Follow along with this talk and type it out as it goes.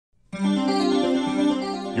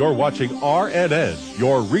You're watching RNN,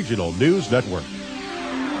 your regional news network.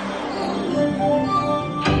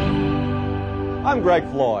 I'm Greg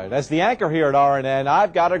Floyd. As the anchor here at RNN,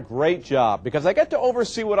 I've got a great job because I get to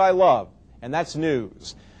oversee what I love, and that's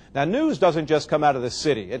news. Now, news doesn't just come out of the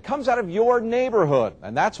city. It comes out of your neighborhood,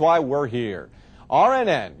 and that's why we're here.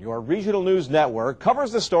 RNN, your regional news network,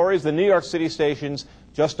 covers the stories the New York City stations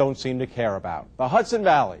just don't seem to care about. The Hudson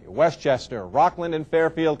Valley, Westchester, Rockland and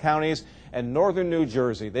Fairfield counties, and northern New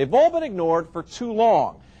Jersey. They've all been ignored for too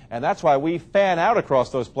long. And that's why we fan out across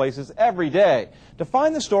those places every day to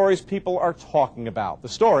find the stories people are talking about, the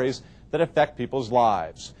stories that affect people's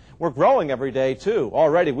lives. We're growing every day, too.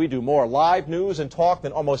 Already we do more live news and talk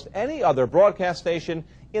than almost any other broadcast station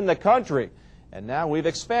in the country. And now we've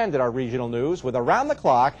expanded our regional news with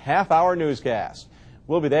around-the-clock half-hour newscast.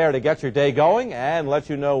 We'll be there to get your day going and let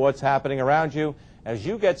you know what's happening around you as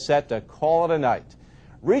you get set to call it a night.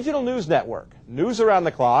 Regional News Network, news around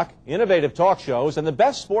the clock, innovative talk shows, and the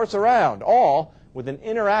best sports around, all with an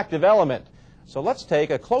interactive element. So let's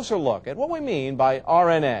take a closer look at what we mean by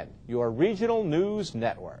RNN, your Regional News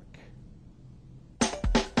Network.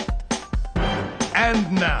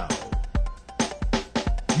 And now,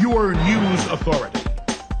 your news authority.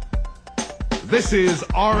 This is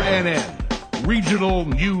RNN, Regional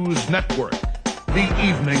News Network, the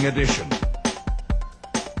evening edition.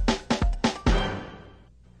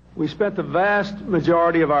 We spent the vast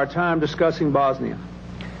majority of our time discussing Bosnia,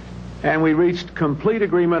 and we reached complete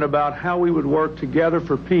agreement about how we would work together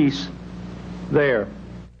for peace there.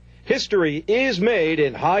 History is made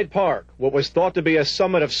in Hyde Park. What was thought to be a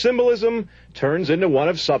summit of symbolism turns into one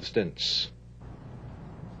of substance.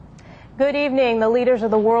 Good evening. The leaders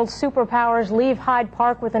of the world's superpowers leave Hyde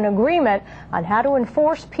Park with an agreement on how to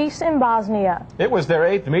enforce peace in Bosnia. It was their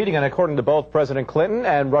 8th meeting, and according to both President Clinton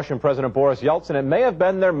and Russian President Boris Yeltsin, it may have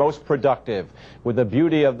been their most productive. With the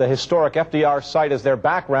beauty of the historic FDR site as their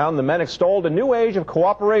background, the men extolled a new age of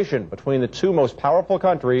cooperation between the two most powerful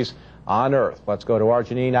countries on Earth. Let's go to our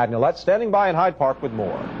Janine Agnolet, standing by in Hyde Park with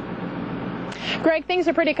more. Greg, things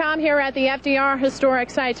are pretty calm here at the FDR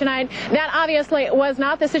historic site tonight. That obviously was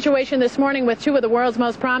not the situation this morning with two of the world's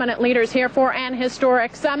most prominent leaders here for an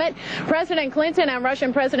historic summit. President Clinton and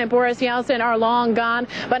Russian President Boris Yeltsin are long gone,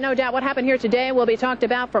 but no doubt what happened here today will be talked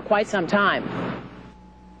about for quite some time.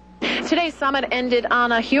 Today's summit ended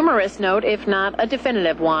on a humorous note, if not a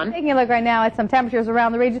definitive one. Taking a look right now at some temperatures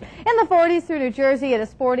around the region. In the 40s through New Jersey, it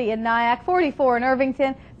is 40 in Nyack, 44 in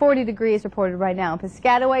Irvington, 40 degrees reported right now. In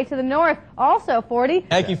Piscataway to the north, also 40.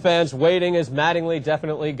 Yankee fans waiting. Is Mattingly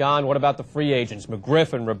definitely gone? What about the free agents?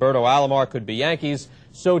 McGriff and Roberto Alomar could be Yankees.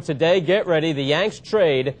 So today, get ready. The Yanks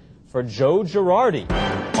trade for Joe Girardi.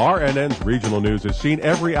 RNN's regional news is seen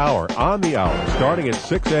every hour on the hour, starting at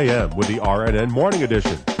 6 a.m. with the RNN Morning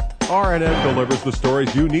Edition. RNN delivers the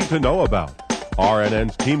stories you need to know about.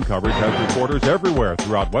 RNN's team coverage has reporters everywhere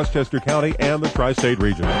throughout Westchester County and the Tri-State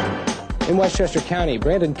region. In Westchester County,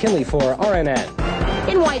 Brandon Kinley for RNN.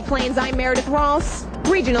 In White Plains, I'm Meredith Ross,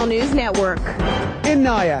 Regional News Network. In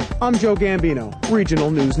Nyack, I'm Joe Gambino, Regional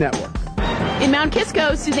News Network. In Mount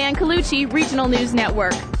Kisco, Suzanne Colucci, Regional News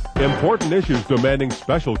Network. Important issues demanding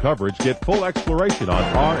special coverage get full exploration on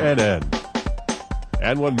RNN.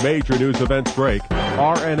 And when major news events break,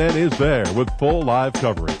 RNN is there with full live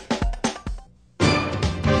coverage.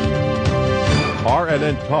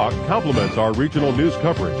 RNN Talk complements our regional news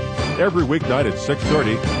coverage. Every weeknight at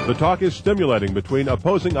 6:30, the talk is stimulating between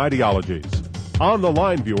opposing ideologies. On the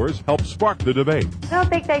Line viewers help spark the debate. I don't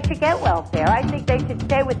think they should get welfare. I think they should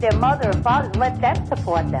stay with their mother or father and let them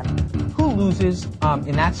support them. Who loses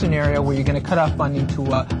in that scenario where you're going to cut off funding to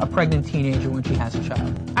a pregnant teenager when she has a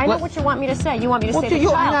child? I know what you want me to say. You want me to say the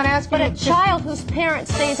child. I'm not asking but a child whose parent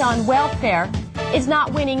stays on welfare is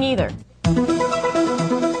not winning either.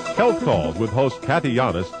 Health Calls with host Kathy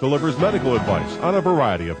Yanis delivers medical advice on a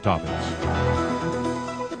variety of topics.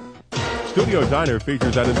 Studio Diner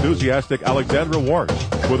features an enthusiastic Alexandra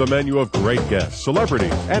Warsh with a menu of great guests,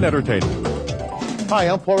 celebrities, and entertainment. Hi,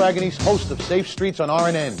 I'm Paul Raganese, host of Safe Streets on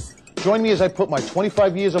RNN. Join me as I put my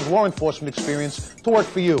 25 years of law enforcement experience to work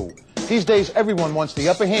for you. These days, everyone wants the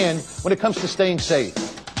upper hand when it comes to staying safe.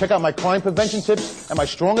 Check out my crime prevention tips and my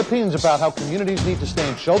strong opinions about how communities need to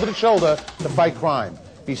stand shoulder to shoulder to fight crime.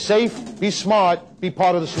 Be safe, be smart, be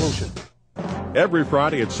part of the solution. Every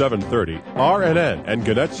Friday at 7:30, RNN and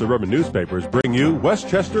Gannett Suburban Newspapers bring you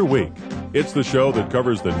Westchester Week. It's the show that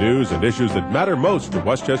covers the news and issues that matter most to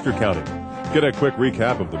Westchester County. Get a quick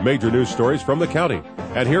recap of the major news stories from the county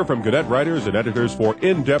and hear from Gannett writers and editors for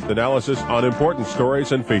in-depth analysis on important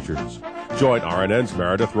stories and features. Join RNN's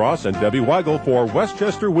Meredith Ross and Debbie Weigel for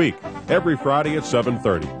Westchester Week every Friday at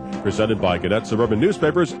 7:30. Presented by Gannett Suburban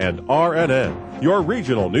Newspapers and RNN, your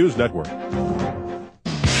regional news network.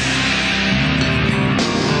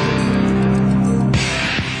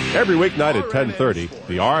 Every weeknight at 10:30,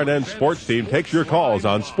 the RNN sports team takes your calls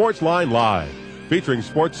on Sportsline Live, featuring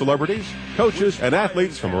sports celebrities, coaches, and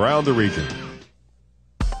athletes from around the region.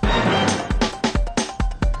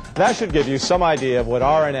 That should give you some idea of what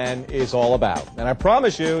RNN is all about. And I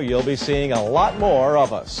promise you, you'll be seeing a lot more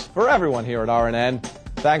of us. For everyone here at RNN,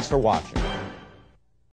 thanks for watching.